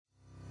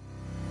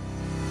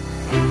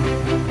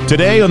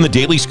Today on the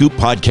Daily Scoop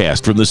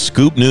podcast from the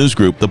Scoop News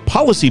Group, the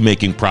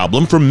policymaking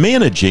problem for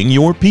managing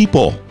your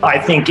people. I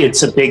think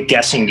it's a big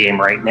guessing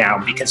game right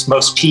now because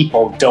most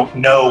people don't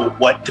know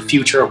what the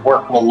future of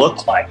work will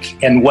look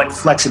like and what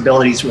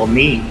flexibilities we'll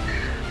need.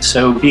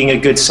 So being a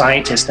good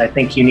scientist, I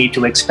think you need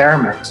to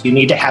experiment. You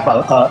need to have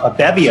a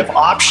bevy of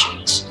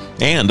options.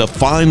 And a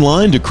fine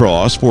line to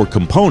cross for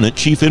component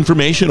chief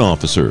information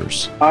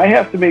officers. I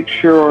have to make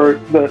sure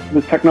that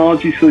the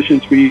technology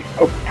solutions we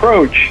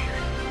approach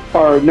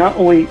are not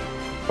only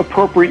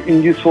appropriate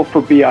and useful for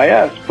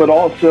BIS, but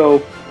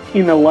also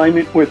in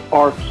alignment with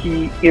our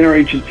key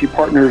interagency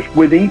partners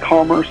within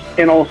commerce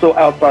and also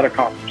outside of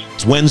commerce.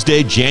 It's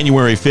Wednesday,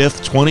 January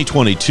 5th,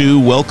 2022.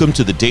 Welcome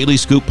to the Daily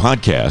Scoop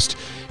podcast.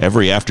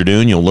 Every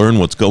afternoon, you'll learn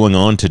what's going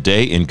on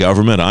today in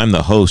government. I'm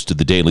the host of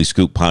the Daily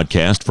Scoop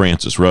podcast,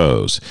 Francis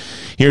Rose.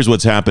 Here's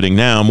what's happening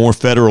now. More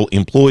federal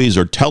employees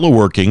are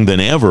teleworking than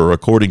ever,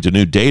 according to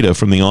new data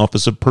from the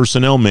Office of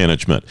Personnel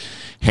Management.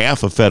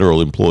 Half of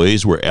federal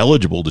employees were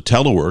eligible to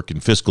telework in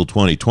fiscal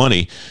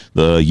 2020,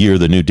 the year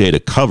the new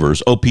data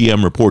covers.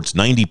 OPM reports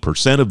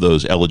 90% of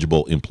those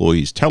eligible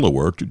employees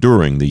teleworked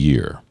during the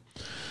year.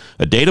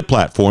 A data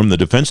platform the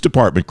Defense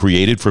Department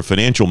created for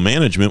financial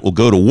management will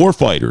go to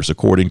warfighters,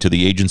 according to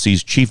the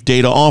agency's chief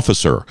data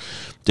officer.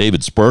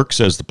 David Spurk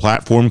says the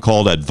platform,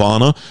 called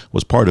Advana,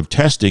 was part of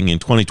testing in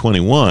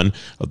 2021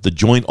 of the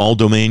Joint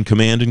All-Domain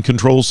Command and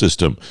Control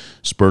System.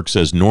 Spurk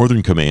says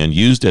Northern Command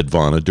used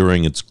Advana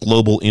during its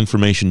global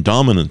information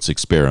dominance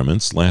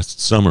experiments last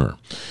summer.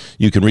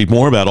 You can read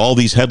more about all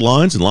these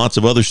headlines and lots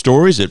of other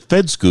stories at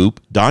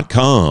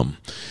fedscoop.com.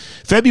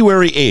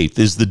 February 8th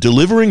is the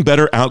Delivering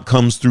Better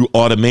Outcomes Through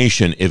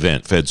Automation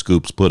event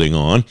FedScoop's putting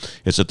on.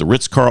 It's at the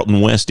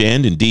Ritz-Carlton West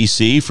End in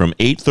D.C. from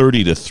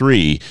 8:30 to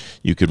 3.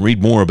 You can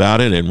read more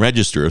about it and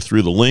register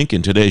through the link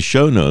in today's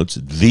show notes,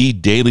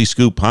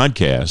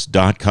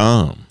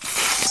 thedailyscooppodcast.com.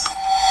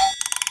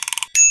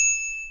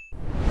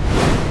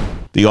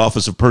 The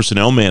Office of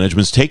Personnel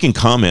Management is taking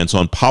comments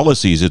on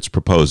policies it's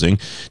proposing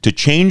to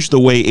change the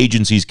way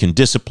agencies can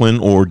discipline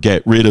or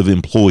get rid of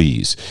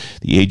employees.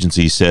 The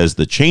agency says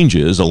the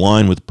changes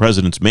align with the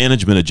President's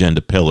management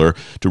agenda pillar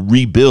to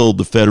rebuild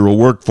the federal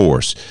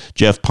workforce.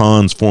 Jeff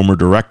Pons, former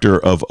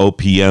director of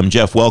OPM.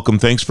 Jeff, welcome.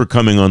 Thanks for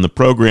coming on the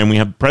program. We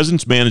have the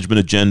President's management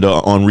agenda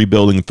on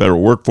rebuilding the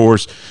federal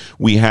workforce.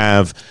 We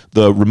have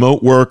the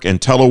remote work and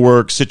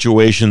telework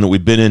situation that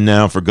we've been in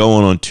now for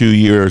going on 2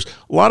 years.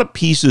 A lot of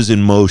pieces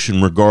in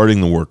motion regarding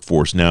the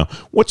workforce now.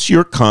 What's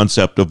your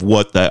concept of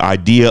what the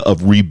idea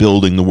of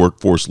rebuilding the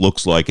workforce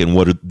looks like and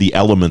what the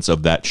elements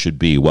of that should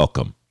be?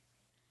 Welcome.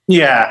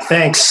 Yeah,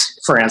 thanks,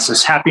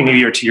 Francis. Happy New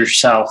Year to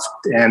yourself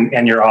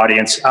and your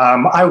audience.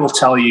 I will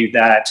tell you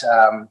that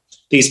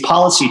these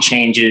policy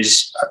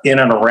changes in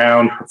and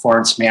around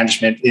performance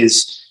management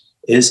is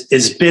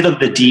a bit of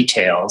the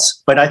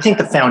details, but I think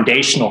the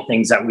foundational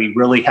things that we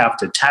really have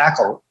to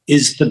tackle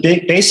is the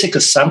basic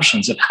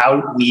assumptions of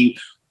how we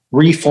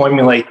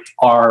reformulate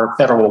our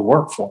federal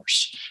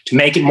workforce to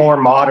make it more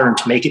modern,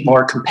 to make it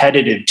more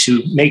competitive,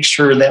 to make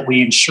sure that we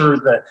ensure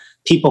that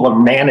people are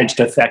managed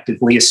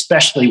effectively,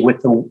 especially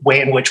with the way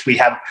in which we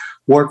have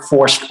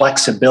workforce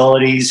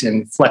flexibilities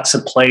and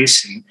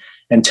flex-a-place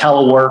and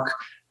telework.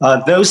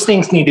 Those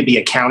things need to be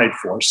accounted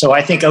for. So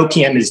I think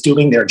OPM is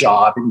doing their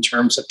job in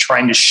terms of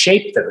trying to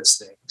shape those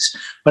things.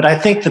 But I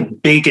think the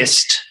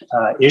biggest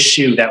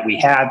issue that we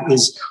have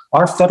is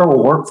our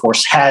federal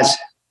workforce has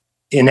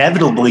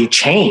inevitably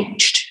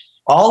changed.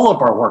 All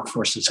of our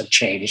workforces have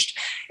changed.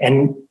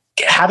 And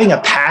having a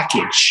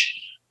package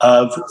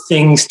of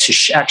things to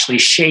actually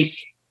shape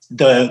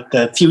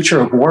the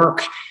future of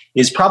work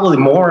is probably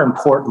more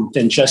important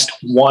than just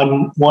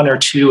one or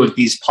two of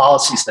these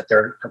policies that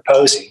they're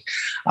proposing.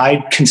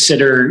 I'd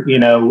consider,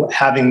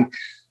 having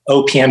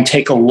OPM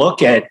take a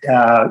look at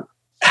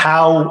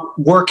how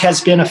work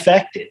has been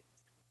affected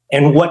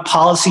and what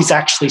policies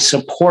actually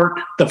support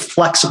the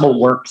flexible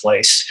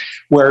workplace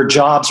where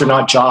jobs are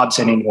not jobs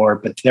anymore,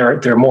 but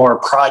they're more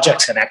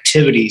projects and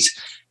activities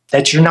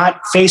that you're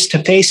not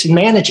face-to-face in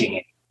managing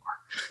anymore.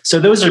 So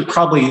those are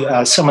probably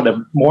some of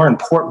the more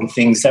important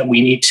things that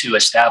we need to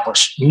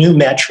establish: new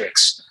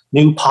metrics,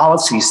 new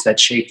policies that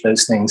shape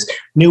those things,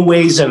 new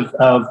ways of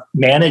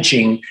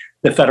managing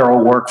the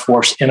federal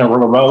workforce in a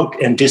remote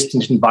and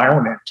distant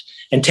environment,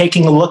 and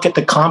taking a look at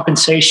the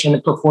compensation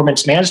and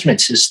performance management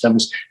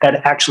systems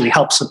that actually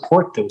help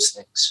support those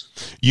things.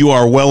 You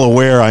are well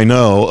aware, I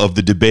know, of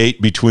the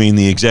debate between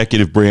the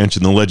executive branch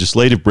and the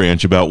legislative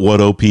branch about what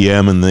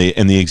OPM and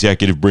the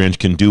executive branch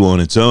can do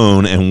on its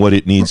own and what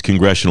it needs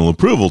congressional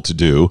approval to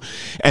do.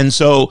 And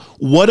so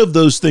what of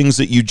those things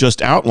that you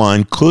just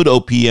outlined could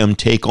OPM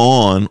take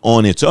on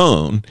its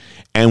own?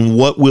 And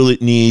what will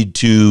it need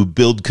to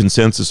build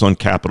consensus on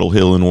Capitol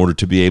Hill in order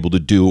to be able to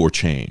do or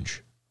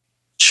change?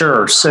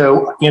 Sure.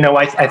 So,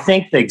 I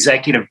think the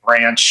executive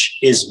branch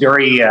is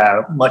very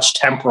much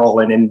temporal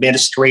and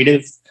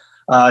administrative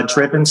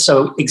driven.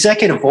 So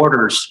executive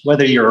orders,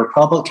 whether you're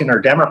Republican or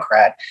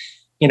Democrat,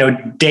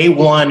 day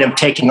one of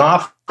taking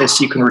office,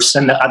 you can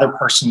rescind the other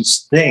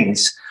person's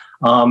things.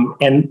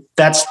 And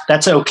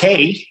that's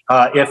okay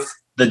if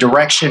the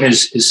direction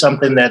is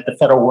something that the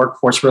federal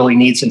workforce really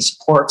needs and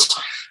supports.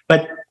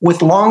 But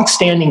with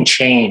longstanding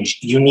change,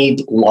 you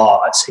need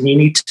laws, and you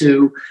need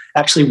to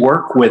actually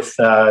work with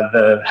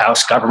the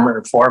House Government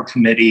Reform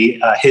Committee,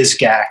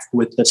 HISGAC,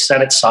 with the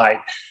Senate side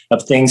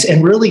of things,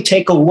 and really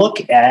take a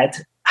look at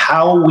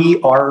how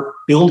we are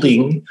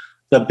building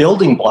the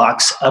building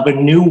blocks of a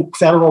new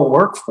federal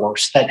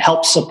workforce that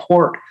helps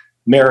support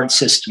merit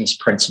systems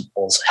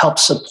principles, help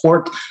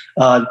support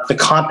the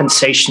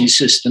compensation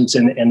systems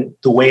and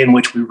the way in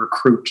which we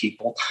recruit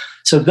people.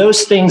 So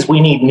those things we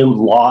need new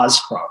laws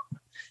from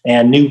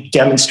and new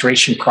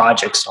demonstration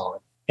projects on.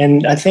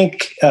 And I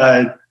think,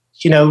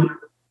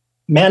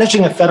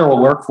 managing a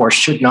federal workforce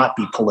should not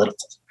be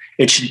political.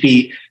 It should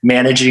be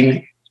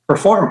managing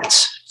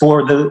performance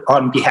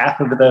on behalf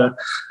of the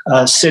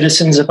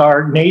citizens of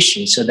our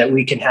nation, so that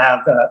we can have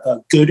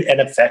a good and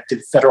effective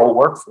federal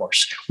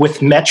workforce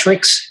with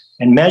metrics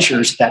and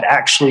measures that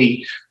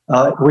actually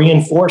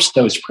reinforce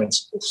those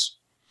principles.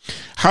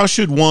 How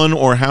should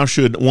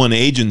one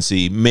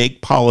agency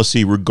make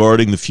policy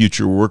regarding the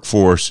future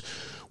workforce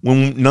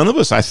when none of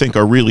us, I think,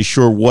 are really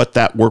sure what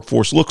that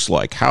workforce looks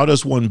like? How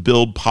does one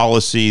build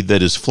policy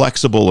that is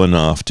flexible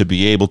enough to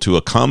be able to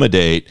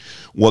accommodate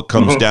what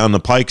comes down the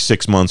pike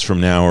 6 months from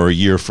now, or a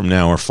year from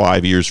now, or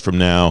 5 years from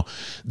now,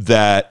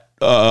 that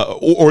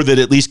or that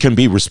at least can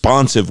be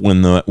responsive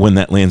when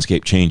that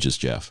landscape changes,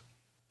 Jeff?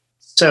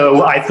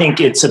 So I think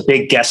it's a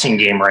big guessing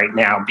game right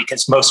now,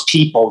 because most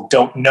people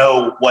don't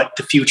know what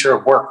the future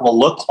of work will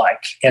look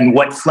like and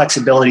what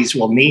flexibilities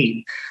we'll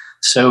need.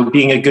 So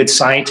being a good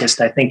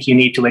scientist, I think you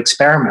need to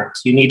experiment.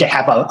 You need to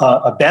have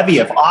a bevy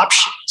of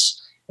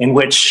options in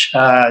which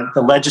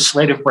the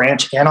legislative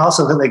branch and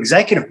also the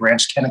executive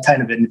branch can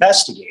kind of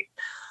investigate.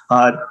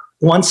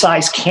 One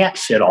size can't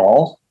fit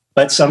all,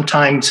 but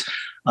sometimes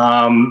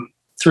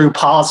through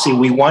policy,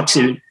 we want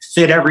to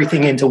fit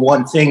everything into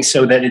one thing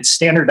so that it's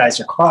standardized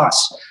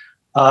across.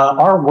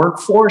 Our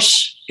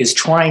workforce is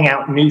trying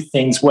out new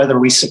things, whether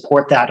we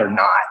support that or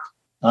not.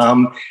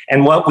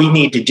 And what we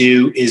need to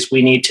do is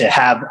we need to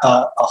have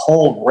a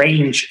whole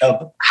range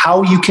of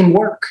how you can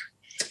work,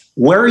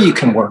 where you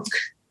can work,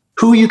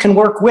 who you can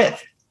work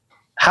with.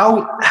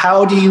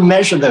 How do you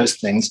measure those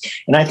things?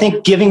 And I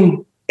think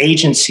giving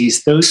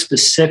agencies those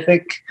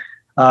specific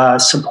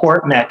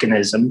support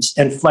mechanisms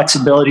and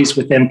flexibilities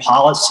within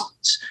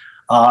policies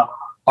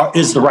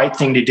is the right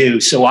thing to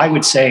do. So I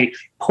would say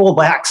pull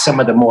back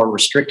some of the more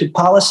restricted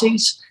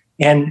policies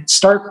and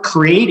start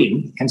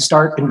creating and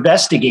start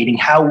investigating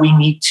how we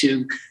need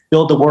to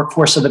build the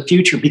workforce of the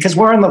future, because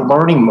we're in the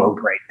learning mode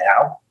right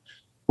now.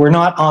 We're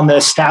not on the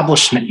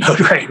establishment mode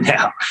right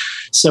now.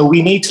 So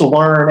we need to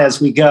learn as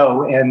we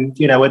go. And,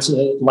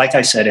 like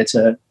I said, it's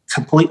a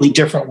completely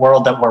different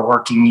world that we're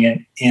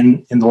working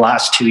in the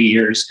last 2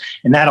 years,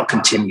 and that'll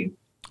continue.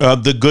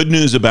 The good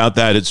news about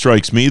that, it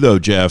strikes me, though,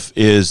 Jeff,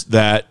 is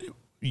that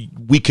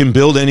we can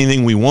build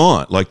anything we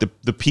want. Like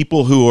the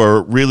people who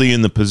are really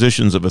in the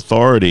positions of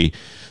authority,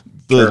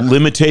 the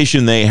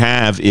limitation they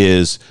have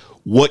is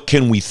what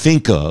can we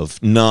think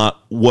of,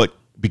 not what,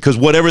 because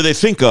whatever they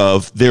think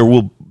of,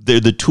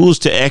 the tools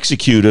to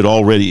execute it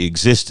already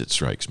exist, it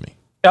strikes me.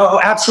 Oh,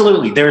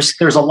 absolutely. There's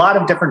a lot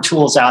of different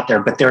tools out there,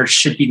 but there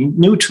should be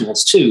new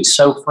tools too.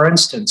 So for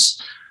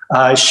instance,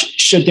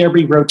 should there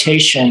be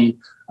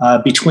rotation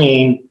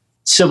between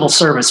civil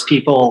service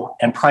people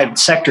and private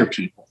sector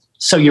people?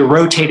 So you're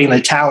rotating the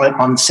talent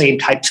on the same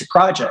types of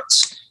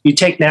projects. You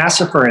take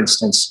NASA, for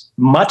instance,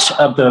 much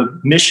of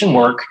the mission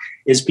work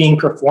is being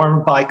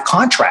performed by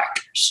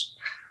contractors.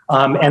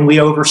 And we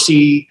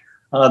oversee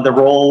the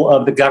role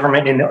of the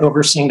government in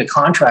overseeing the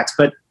contracts.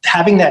 But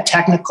having that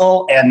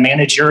technical and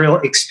managerial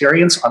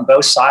experience on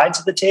both sides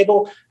of the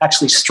table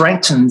actually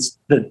strengthens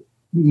the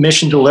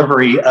mission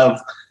delivery of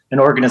an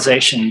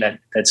organization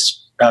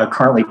that's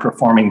currently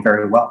performing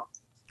very well.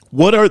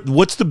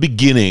 What's the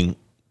beginning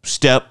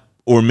step,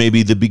 or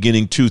maybe the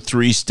beginning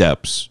 2-3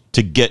 steps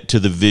to get to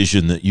the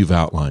vision that you've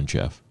outlined,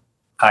 Jeff?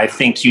 I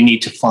think you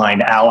need to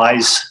find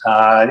allies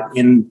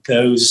in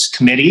those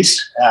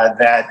committees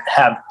that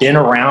have been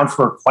around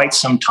for quite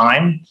some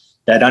time,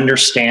 that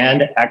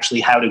understand actually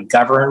how to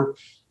govern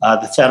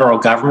the federal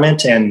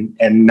government and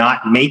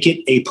not make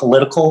it a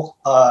political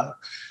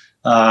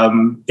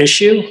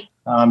issue.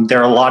 There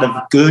are a lot of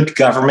good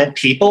government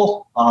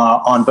people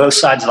on both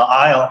sides of the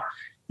aisle.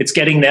 It's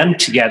getting them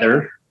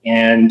together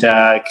and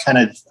kind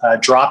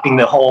of dropping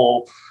the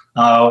whole,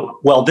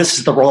 this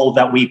is the role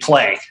that we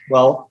play.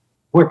 Well,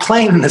 we're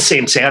playing in the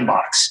same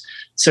sandbox.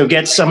 So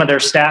get some of their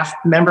staff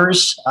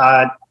members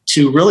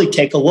to really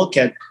take a look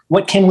at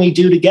what can we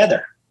do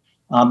together?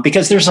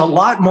 Because there's a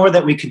lot more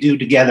that we could do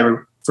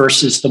together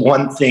versus the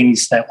one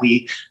things that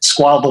we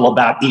squabble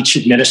about each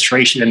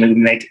administration and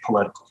then make it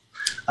political.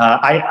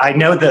 I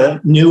know the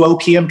new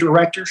OPM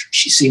director.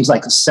 She seems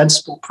like a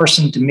sensible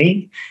person to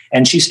me,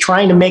 and she's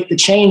trying to make the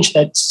change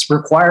that's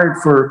required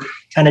for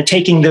kind of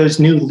taking those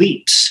new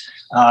leaps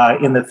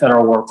in the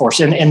federal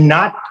workforce. And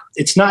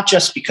it's not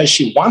just because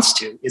she wants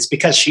to, it's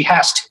because she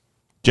has to.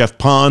 Jeff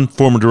Pond,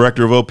 former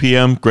director of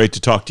OPM, great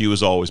to talk to you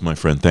as always, my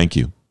friend. Thank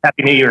you.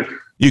 Happy New Year.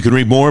 You can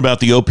read more about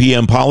the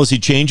OPM policy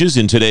changes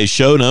in today's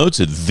show notes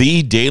at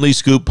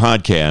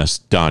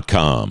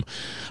thedailyscooppodcast.com.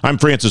 I'm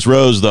Francis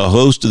Rose, the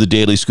host of the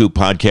Daily Scoop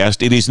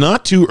Podcast. It is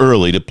not too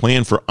early to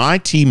plan for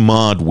IT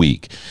Mod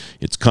Week.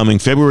 It's coming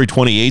February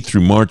 28th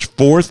through March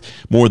 4th.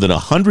 More than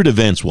 100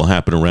 events will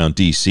happen around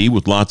D.C.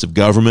 with lots of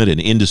government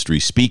and industry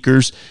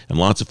speakers and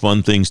lots of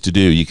fun things to do.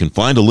 You can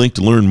find a link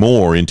to learn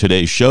more in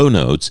today's show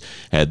notes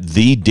at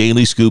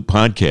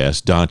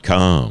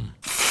thedailyscooppodcast.com.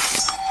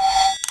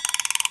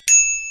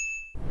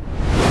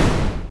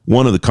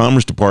 One of the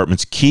Commerce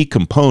Department's key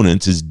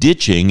components is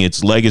ditching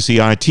its legacy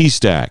IT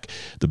stack.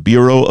 The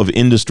Bureau of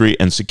Industry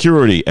and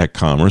Security at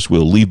Commerce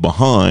will leave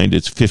behind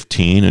its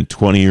 15 and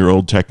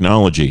 20-year-old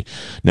technology.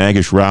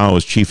 Nagesh Rao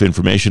is Chief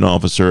Information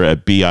Officer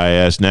at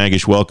BIS.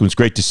 Nagesh, welcome. It's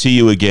great to see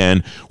you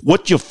again.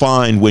 What'd you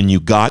find when you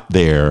got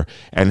there,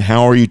 and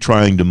how are you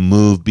trying to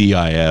move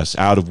BIS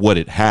out of what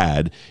it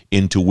had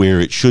into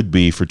where it should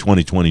be for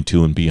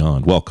 2022 and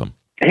beyond? Welcome.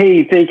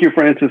 Hey, thank you,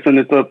 Francis, and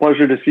it's a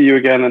pleasure to see you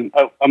again. And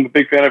I'm a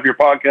big fan of your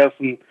podcast,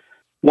 and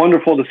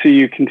wonderful to see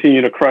you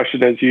continue to crush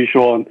it as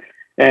usual,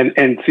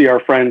 and see our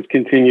friends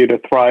continue to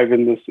thrive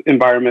in this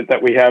environment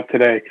that we have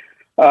today.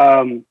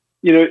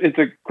 It's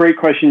a great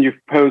question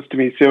you've posed to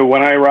me. So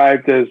when I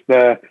arrived as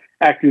the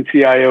acting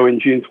CIO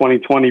in June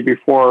 2020,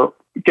 before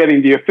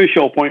getting the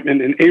official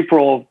appointment in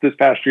April of this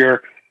past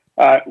year,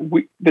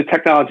 the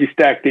technology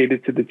stack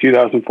dated to the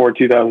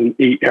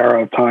 2004-2008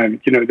 era of time.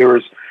 There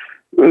was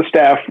the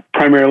staff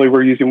primarily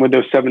were using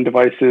Windows 7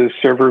 devices.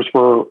 Servers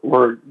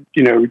were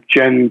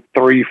Gen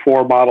 3,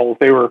 4 models.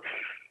 It was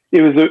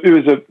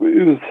the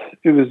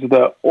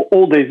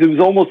old days. It was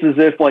almost as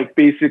if, like,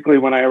 basically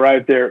when I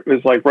arrived there, it was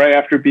like right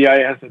after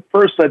BIS had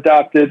first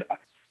adopted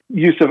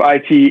use of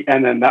IT,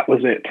 and then that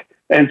was it.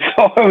 And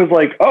so I was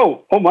like,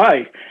 oh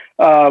my.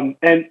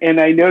 And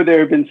I know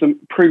there have been some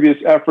previous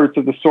efforts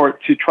of the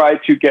sort to try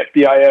to get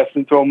BIS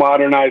into a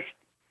modernized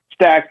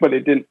stack, but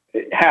it didn't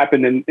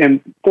happen.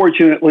 And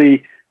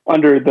fortunately,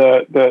 under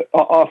the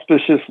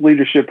auspicious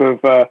leadership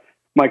of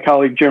my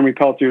colleague Jeremy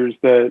Peltier, who's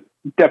the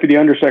deputy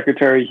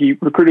undersecretary, he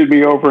recruited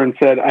me over and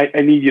said, I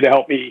need you to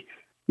help me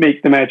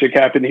make the magic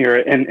happen here.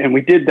 And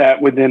we did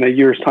that within a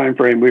year's time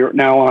frame. We are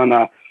now on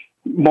a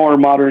more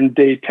modern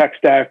day tech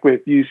stack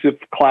with use of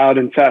cloud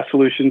and SaaS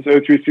solutions,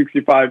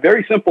 O365,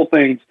 very simple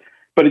things,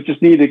 but it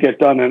just needed to get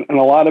done. And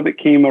a lot of it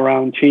came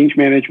around change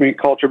management,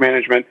 culture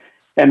management,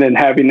 and then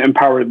having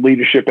empowered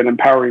leadership and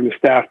empowering the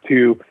staff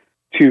to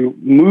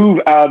move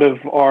out of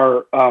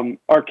our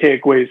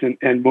archaic ways and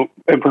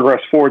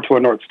progress forward to a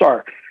North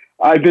Star.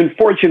 I've been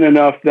fortunate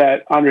enough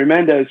that Andre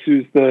Mendez,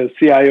 who's the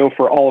CIO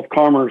for all of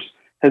Commerce,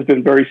 has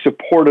been very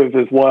supportive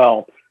as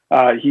well.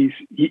 He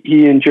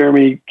and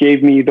Jeremy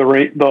gave me the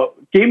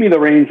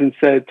reins and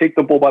said, "Take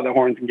the bull by the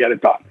horns and get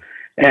it done."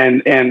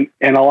 And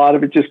a lot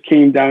of it just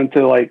came down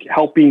to, like,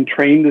 helping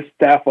train the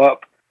staff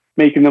up,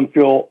 making them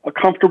feel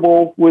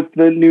comfortable with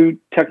the new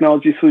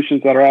technology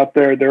solutions that are out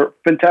there. There are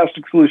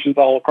fantastic solutions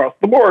all across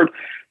the board,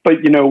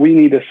 but we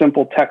need a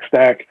simple tech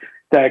stack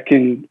that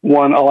can,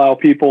 one, allow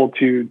people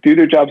to do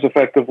their jobs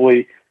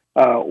effectively,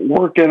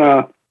 work in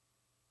a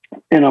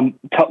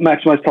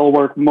maximize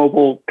telework,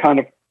 mobile kind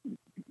of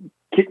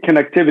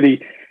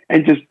connectivity,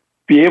 and just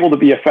be able to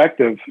be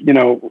effective.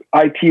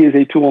 IT is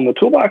a tool in the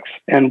toolbox,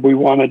 and we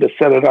wanted to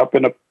set it up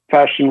in a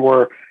fashion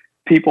where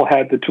people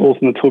had the tools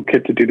in the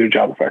toolkit to do their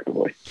job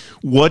effectively.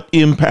 What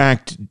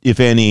impact, if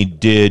any,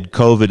 did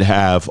COVID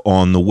have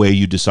on the way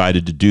you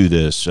decided to do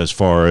this, as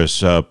far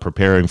as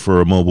preparing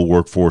for a mobile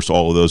workforce,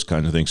 all of those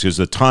kinds of things? Because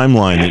the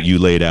timeline that you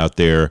laid out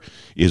there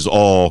is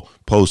all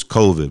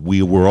post-COVID.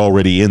 We were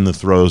already in the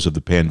throes of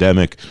the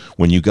pandemic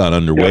when you got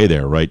underway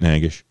there, right,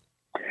 Nagesh?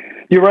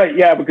 You're right,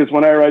 yeah, because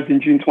when I arrived in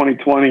June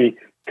 2020,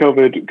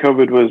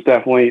 COVID was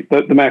definitely,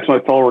 the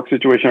maximized telework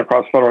situation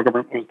across the federal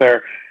government was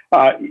there.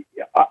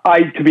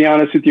 To be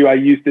honest with you, I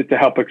used it to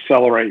help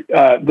accelerate.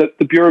 The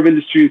Bureau of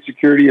Industry and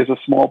Security is a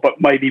small but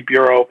mighty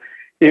bureau.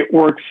 It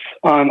works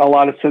on a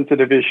lot of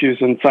sensitive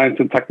issues and science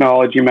and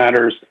technology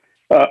matters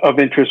of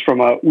interest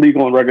from a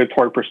legal and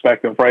regulatory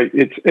perspective, right?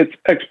 It's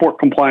export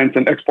compliance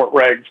and export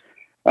regs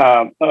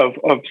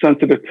of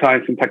sensitive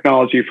science and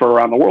technology for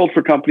around the world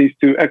for companies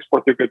to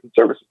export their goods and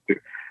services to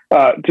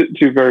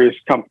various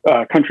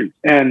countries.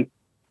 And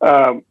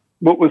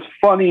what was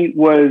funny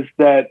was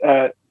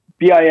that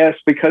BIS,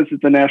 because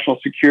it's a national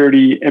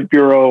security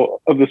bureau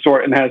of the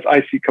sort and has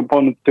IC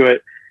components to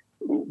it,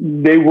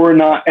 they were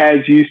not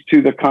as used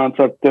to the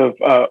concept of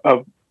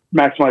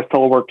maximized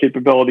telework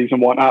capabilities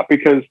and whatnot,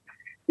 because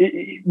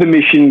the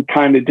mission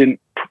kind of didn't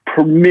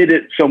permit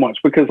it so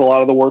much, because a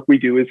lot of the work we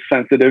do is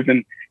sensitive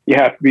and you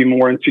have to be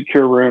more in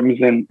secure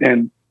rooms and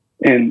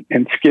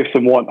skiffs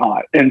and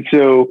whatnot. And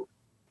so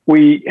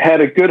we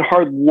had a good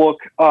hard look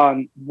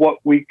on what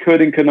we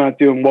could and could not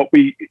do and what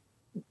we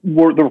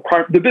were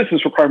the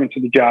business requirements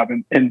of the job.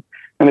 And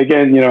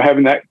again,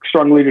 having that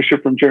strong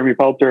leadership from Jeremy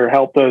Peltier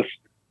helped us,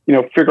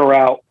 figure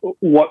out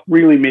what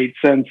really made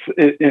sense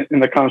in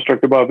the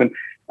construct above. And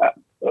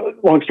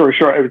long story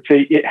short, I would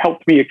say it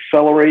helped me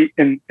accelerate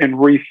and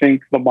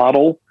rethink the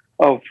model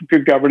of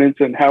good governance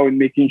and how in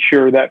making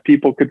sure that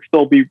people could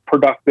still be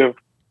productive,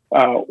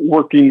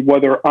 working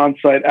whether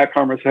on-site at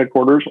Commerce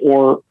headquarters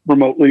or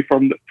remotely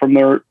from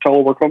their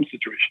telework home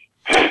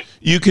situation.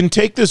 You can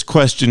take this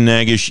question,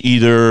 Nagesh,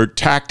 either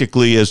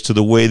tactically as to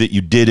the way that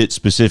you did it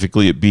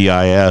specifically at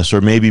BIS,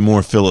 or maybe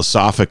more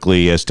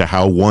philosophically as to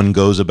how one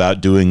goes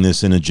about doing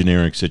this in a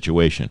generic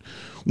situation.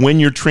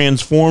 When you're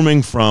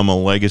transforming from a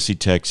legacy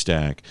tech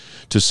stack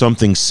to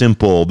something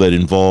simple that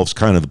involves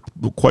kind of,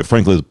 quite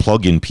frankly, the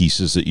plug-in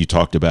pieces that you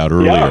talked about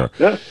earlier,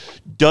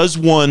 does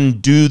one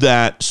do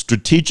that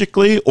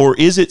strategically, or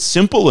is it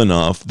simple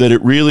enough that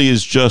it really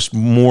is just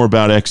more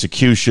about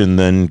execution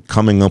than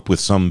coming up with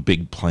some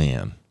big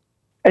plan?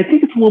 I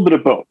think it's a little bit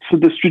of both. So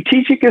the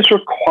strategic is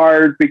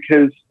required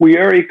because we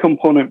are a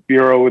component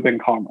bureau within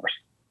Commerce.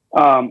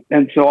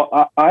 And so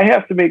I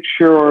have to make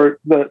sure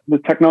that the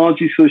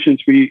technology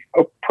solutions we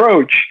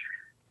approach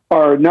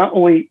are not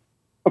only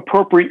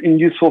appropriate and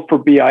useful for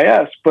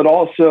BIS, but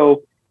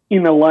also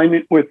in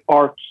alignment with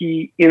our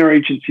key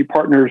interagency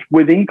partners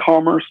within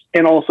Commerce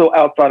and also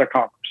outside of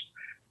Commerce.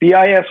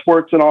 BIS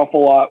works an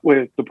awful lot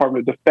with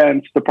Department of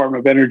Defense,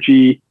 Department of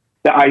Energy,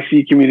 the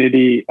IC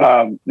community,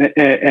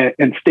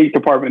 and State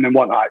Department and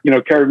whatnot.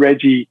 Carrie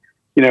Reggie,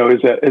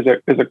 is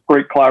a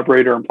great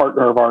collaborator and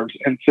partner of ours.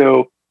 And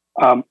so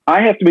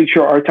I have to make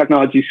sure our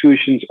technology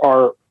solutions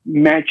are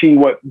matching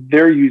what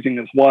they're using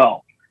as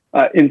well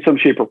in some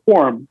shape or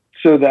form,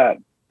 so that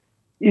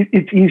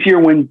it's easier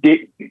when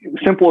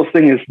simplest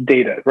thing is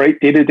data, right?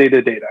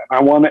 Data.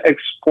 I want to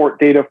export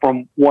data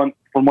from one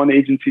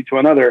agency to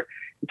another.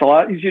 It's a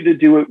lot easier to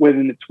do it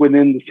when it's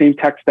within the same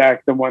tech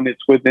stack than when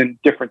it's within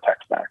different tech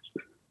stacks.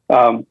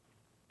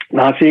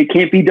 Not saying it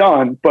can't be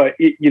done, but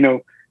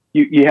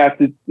you have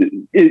to,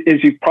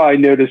 as you've probably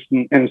noticed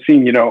and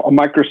seen, a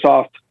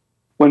Microsoft,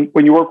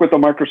 when you work with a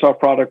Microsoft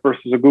product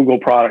versus a Google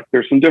product,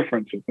 there's some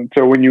differences. And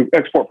so when you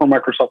export from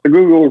Microsoft to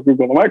Google or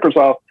Google to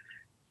Microsoft,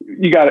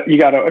 you got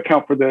to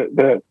account for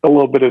a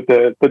little bit of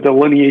the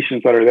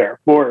delineations that are there.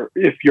 Or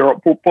if you're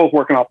both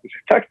working off the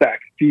same tech stack,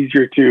 it's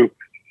easier to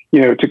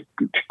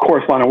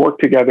correspond and work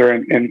together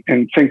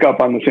and sync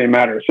up on the same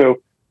matter.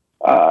 So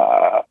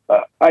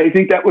I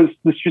think that was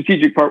the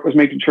strategic part, was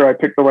making sure I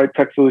picked the right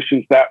tech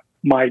solutions that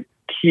my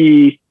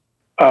key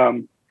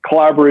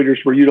collaborators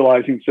were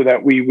utilizing, so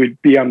that we would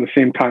be on the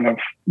same kind of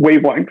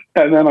wavelength.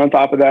 And then on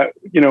top of that,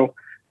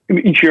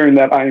 ensuring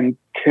that I'm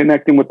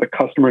connecting with the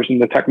customers and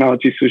the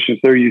technology solutions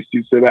they're used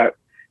to, so that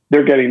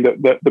they're getting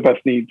the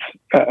best needs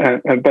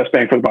and best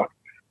bang for the buck.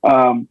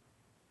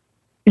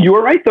 You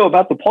were right, though,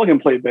 about the plug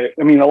and play bit.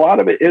 I mean, a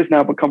lot of it is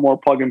now become more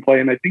plug and play.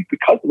 And I think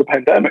because of the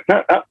pandemic,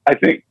 I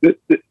think the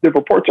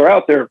reports are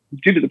out there.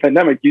 Due to the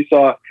pandemic, you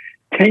saw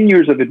 10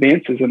 years of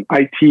advances in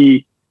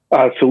IT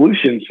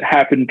solutions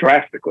happen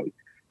drastically.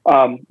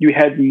 You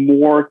had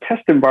more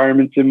test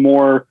environments and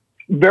more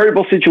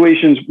variable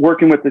situations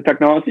working with the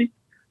technology,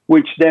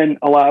 which then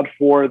allowed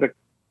for the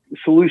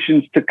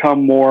solutions to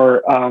come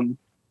more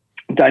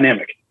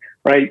dynamic,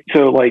 right?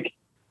 So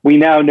we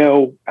now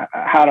know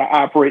how to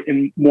operate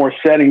in more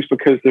settings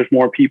because there's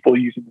more people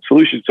using the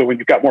solution. So when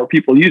you've got more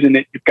people using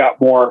it, you've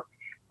got more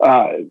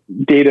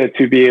data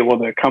to be able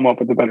to come up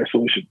with a better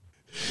solution.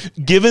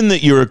 Given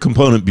that you're a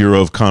component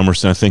bureau of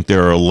Commerce, and I think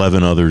there are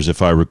 11 others,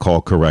 if I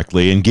recall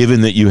correctly, and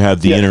given that you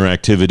have the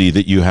interactivity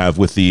that you have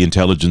with the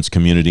intelligence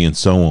community and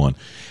so on,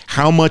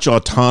 how much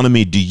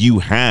autonomy do you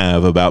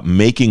have about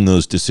making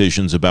those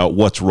decisions about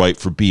what's right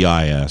for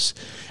BIS?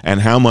 And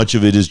how much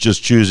of it is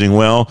just choosing,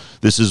 well,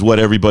 this is what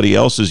everybody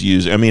else is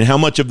using? I mean, how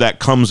much of that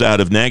comes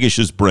out of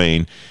Nagesh's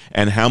brain,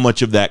 and how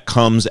much of that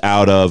comes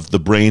out of the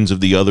brains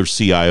of the other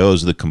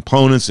CIOs of the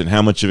components, and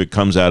how much of it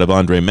comes out of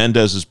Andre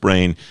Mendez's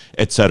brain,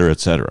 et cetera, et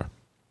cetera?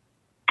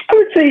 I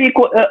would say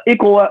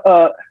equal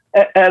at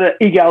an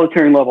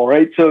egalitarian level,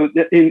 right? So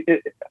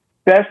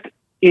best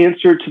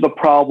answer to the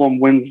problem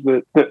wins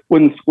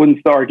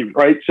the argument,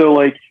 right?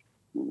 So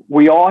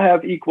we all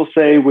have equal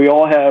say. We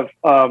all have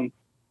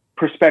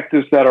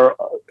perspectives that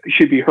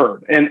should be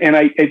heard, and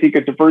I think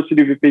a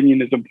diversity of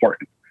opinion is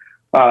important.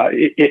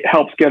 It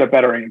helps get a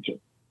better answer.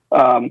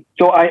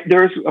 So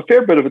there's a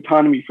fair bit of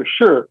autonomy for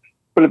sure,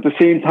 but at the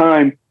same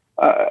time,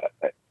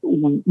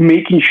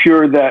 making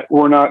sure that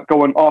we're not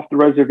going off the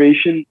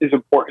reservation is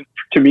important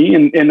to me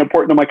and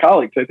important to my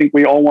colleagues. I think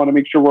we all want to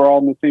make sure we're all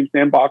in the same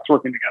sandbox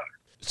working together.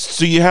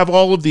 So you have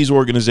all of these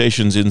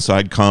organizations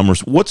inside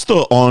Commerce. What's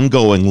the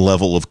ongoing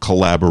level of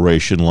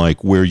collaboration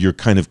like, where you're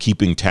kind of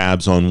keeping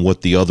tabs on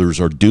what the others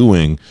are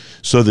doing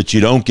so that you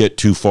don't get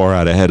too far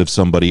out ahead of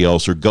somebody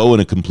else or go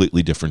in a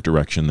completely different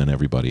direction than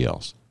everybody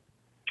else?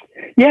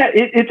 Yeah,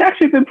 it's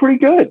actually been pretty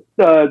good,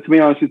 to be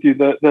honest with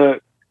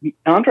you.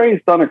 Andre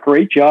has done a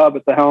great job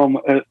at the helm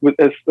as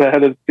the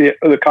head of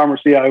the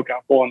Commerce CIO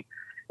Council.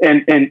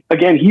 And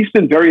again, he's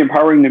been very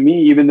empowering to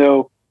me, even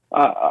though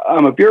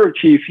I'm a bureau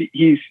chief.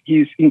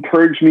 He's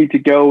encouraged me to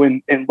go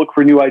and look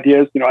for new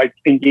ideas. I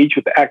engage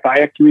with the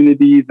ACT-IAC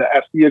community, the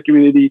AFCIA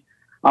community,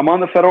 I'm on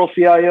the Federal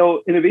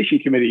CIO Innovation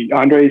Committee.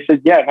 Andre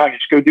said, yeah, no, you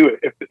should go do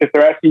it. If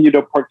they're asking you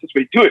to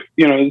participate, do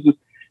it.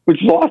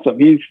 Which is awesome.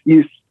 He's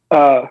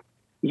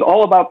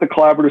all about the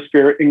collaborative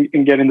spirit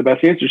and getting the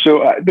best answer. So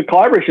the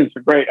collaborations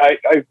are great.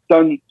 I've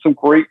done some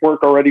great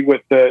work already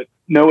with the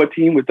NOAA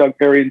team, with Doug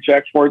Perry and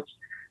Jack Schwartz.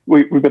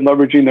 We've been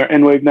leveraging their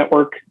N-Wave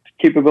network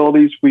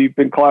capabilities. We've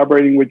been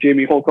collaborating with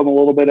Jamie Holcomb a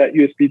little bit at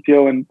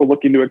USPTO, and we're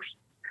looking to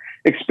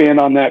expand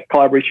on that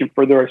collaboration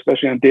further,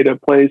 especially on data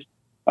plays.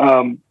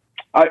 I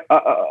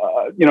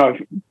have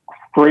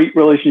great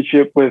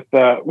relationship with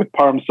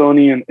Param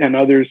Soni and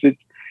others.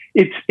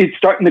 It's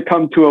starting to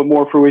come to a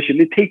more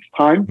fruition. It takes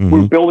time. Mm-hmm.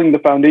 We're building the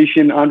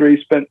foundation.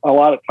 Andre spent a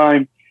lot of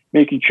time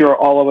making sure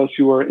all of us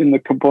who are in the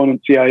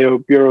component CIO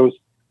bureaus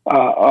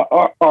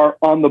are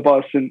on the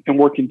bus and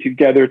working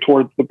together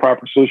towards the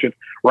proper solution.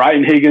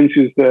 Ryan Higgins,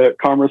 who's the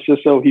Commerce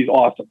CISO, he's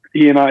awesome.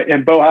 He and I,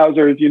 and Bo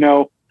Hauser, as you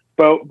know,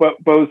 Bo's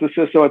the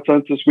CISO at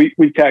Census.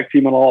 We tag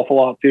team an awful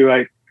lot too.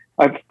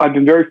 I've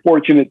been very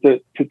fortunate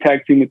to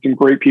tag team with some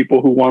great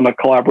people who want to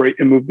collaborate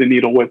and move the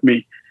needle with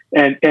me.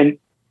 And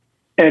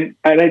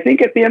I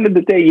think at the end of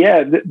the day,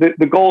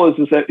 the goal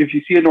is that if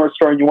you see a North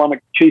Star and you want to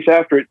chase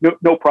after it,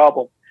 no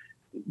problem.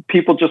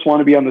 People just want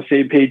to be on the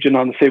same page and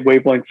on the same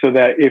wavelength, so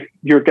that if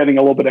you're getting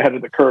a little bit ahead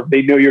of the curve,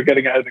 they know you're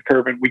getting ahead of the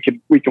curve, and we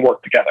can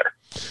work together.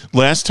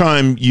 Last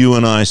time you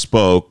and I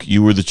spoke,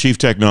 you were the chief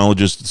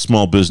technologist at the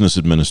Small Business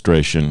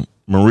Administration.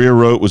 Maria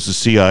Rote was the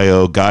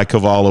CIO. Guy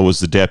Cavallo was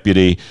the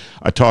deputy.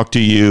 I talked to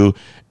you.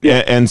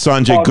 Yeah. And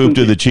Sanjay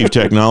Gupta, the chief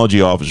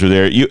technology officer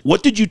there.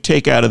 What did you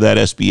take out of that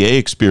SBA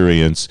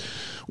experience,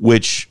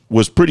 which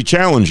was pretty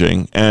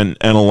challenging, and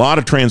a lot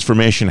of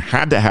transformation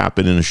had to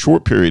happen in a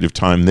short period of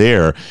time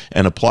there,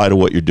 and apply to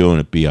what you're doing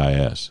at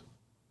BIS?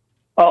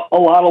 A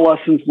lot of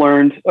lessons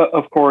learned,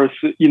 of course,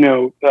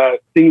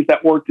 things that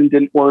worked and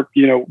didn't work,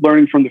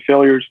 learning from the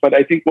failures. But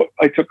I think what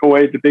I took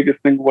away, the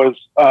biggest thing was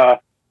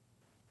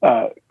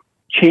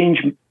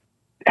change.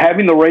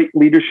 Having the right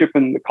leadership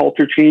and the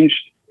culture change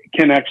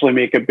can actually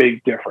make a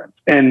big difference.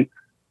 And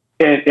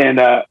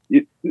I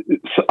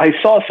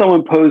saw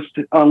someone post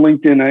on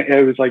LinkedIn,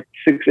 it was like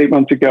 6-8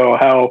 months ago,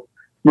 how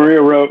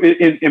Maria Rote,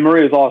 and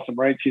Maria's awesome,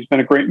 right? She's been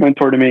a great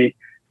mentor to me,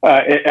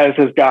 as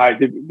has Guy.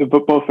 They're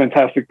both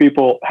fantastic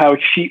people. How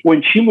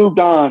when she moved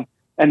on,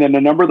 and then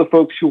a number of the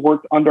folks who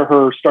worked under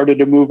her started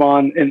to move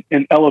on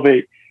and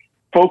elevate,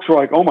 folks were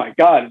like, oh my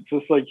God, it's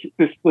just like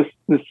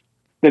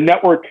the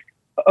network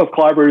of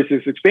collaborators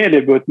has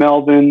expanded, with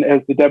Melvin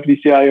as the deputy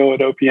CIO at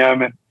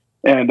OPM,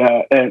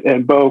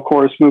 and Bo, of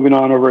course, moving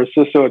on over as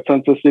CISO at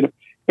Census.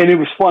 And it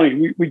was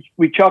funny.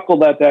 We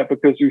chuckled at that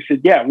because we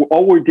said,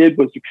 all we did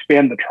was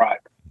expand the tribe.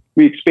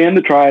 We expand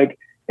the tribe.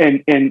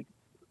 And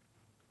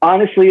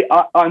honestly,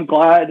 I'm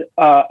glad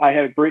I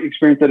had a great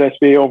experience at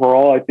SBA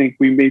overall. I think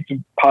we made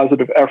some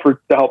positive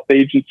efforts to help the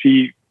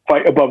agency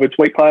fight above its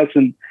weight class,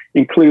 and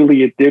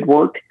clearly it did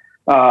work.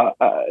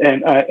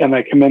 And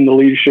I commend the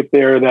leadership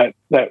there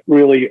that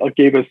really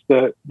gave us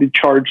the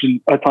charge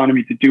and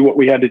autonomy to do what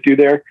we had to do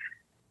there.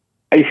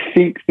 I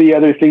think the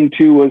other thing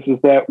too is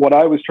that what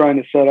I was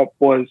trying to set up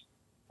was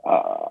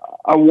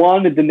I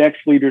wanted the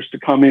next leaders to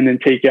come in and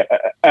take it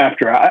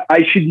after.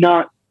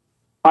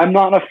 I'm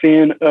not a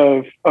fan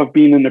of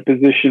being in a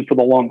position for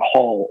the long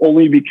haul,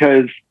 only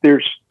because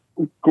there's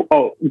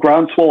a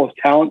groundswell of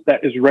talent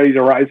that is ready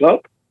to rise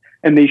up,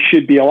 and they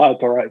should be allowed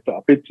to rise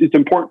up. It's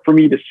important for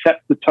me to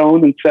set the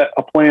tone and set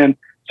a plan.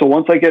 So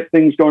once I get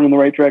things going in the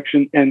right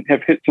direction and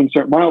have hit some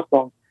certain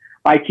milestones,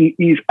 I can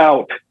ease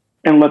out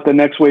and let the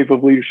next wave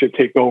of leadership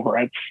take over.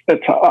 That's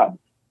how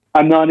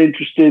I'm not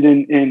interested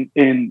in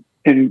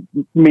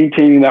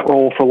maintaining that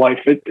role for life.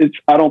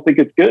 I don't think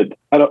it's good.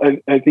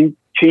 I think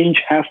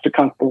change has to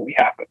constantly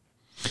happen.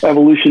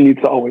 Evolution needs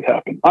to always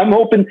happen. I'm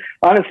hoping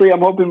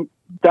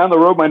down the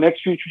road, my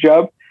next future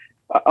job,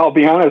 I'll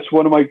be honest,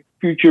 one of my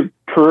future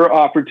career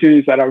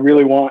opportunities that I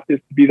really want is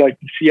to be like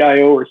the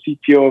CIO or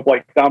CTO of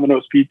like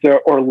Domino's Pizza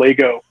or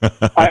Lego.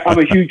 I'm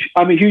a huge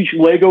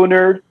Lego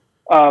nerd.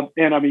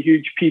 And I'm a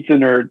huge pizza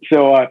nerd.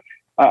 So,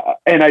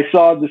 and I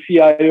saw the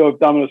CIO of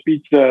Domino's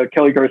Pizza,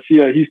 Kelly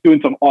Garcia. He's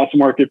doing some awesome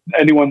work. If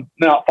anyone's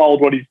not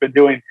followed what he's been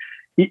doing,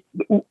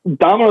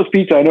 Domino's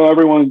Pizza, I know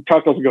everyone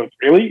chuckles and goes,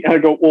 really? And I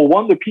go, well,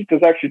 one, the pizza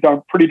is actually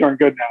pretty darn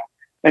good now.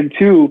 And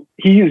two,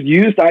 he's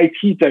used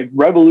IT to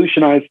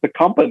revolutionize the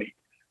company.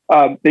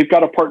 They've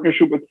got a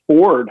partnership with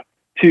Ford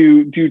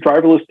to do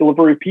driverless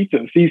delivery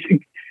pizzas.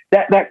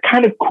 That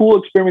kind of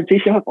cool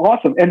experimentation, that's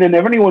awesome. And then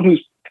everyone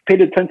who's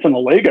paid attention to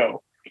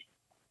Lego,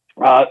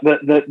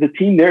 the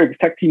team there, the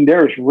tech team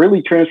there, has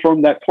really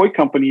transformed that toy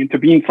company into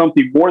being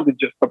something more than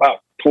just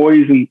about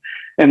toys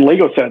and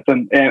Lego sets.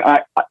 And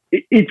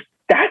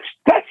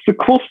that's the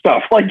cool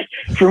stuff. Like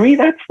for me,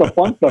 that's the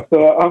fun stuff.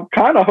 So I'm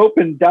kind of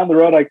hoping down the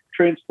road I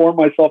transform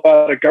myself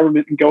out of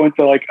government and go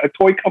into like a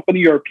toy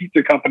company or a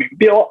pizza company. It'd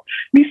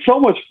be so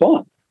much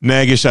fun.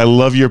 Nagesh, I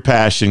love your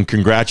passion.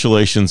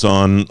 Congratulations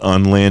on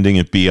landing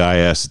at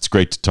BIS. It's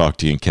great to talk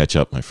to you and catch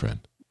up, my friend.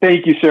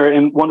 Thank you, sir,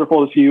 and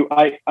wonderful to see you.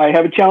 I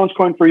have a challenge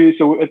coin for you.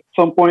 So at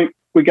some point,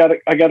 I got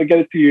to get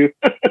it to you.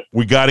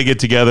 We got to get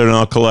together and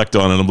I'll collect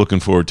on it. I'm looking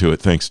forward to it.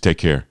 Thanks. Take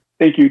care.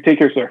 Thank you. Take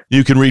care, sir.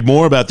 You can read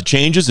more about the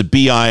changes at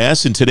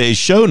BIS in today's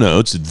show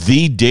notes at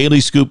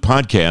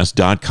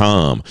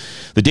thedailyscooppodcast.com.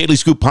 The Daily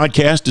Scoop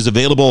Podcast is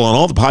available on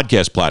all the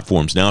podcast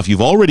platforms. Now, if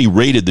you've already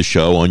rated the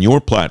show on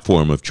your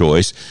platform of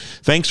choice,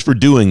 thanks for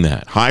doing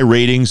that. High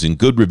ratings and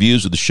good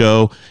reviews of the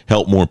show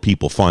help more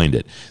people find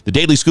it. The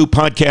Daily Scoop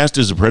Podcast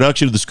is a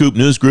production of the Scoop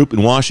News Group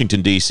in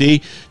Washington,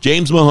 D.C.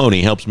 James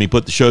Mahoney helps me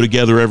put the show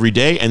together every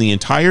day, and the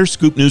entire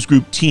Scoop News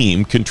Group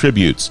team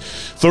contributes.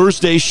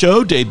 Thursday's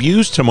show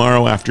debuts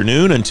tomorrow afternoon.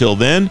 Until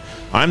then,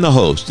 I'm the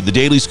host of the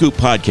Daily Scoop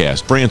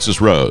Podcast,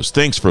 Francis Rose.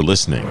 Thanks for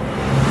listening.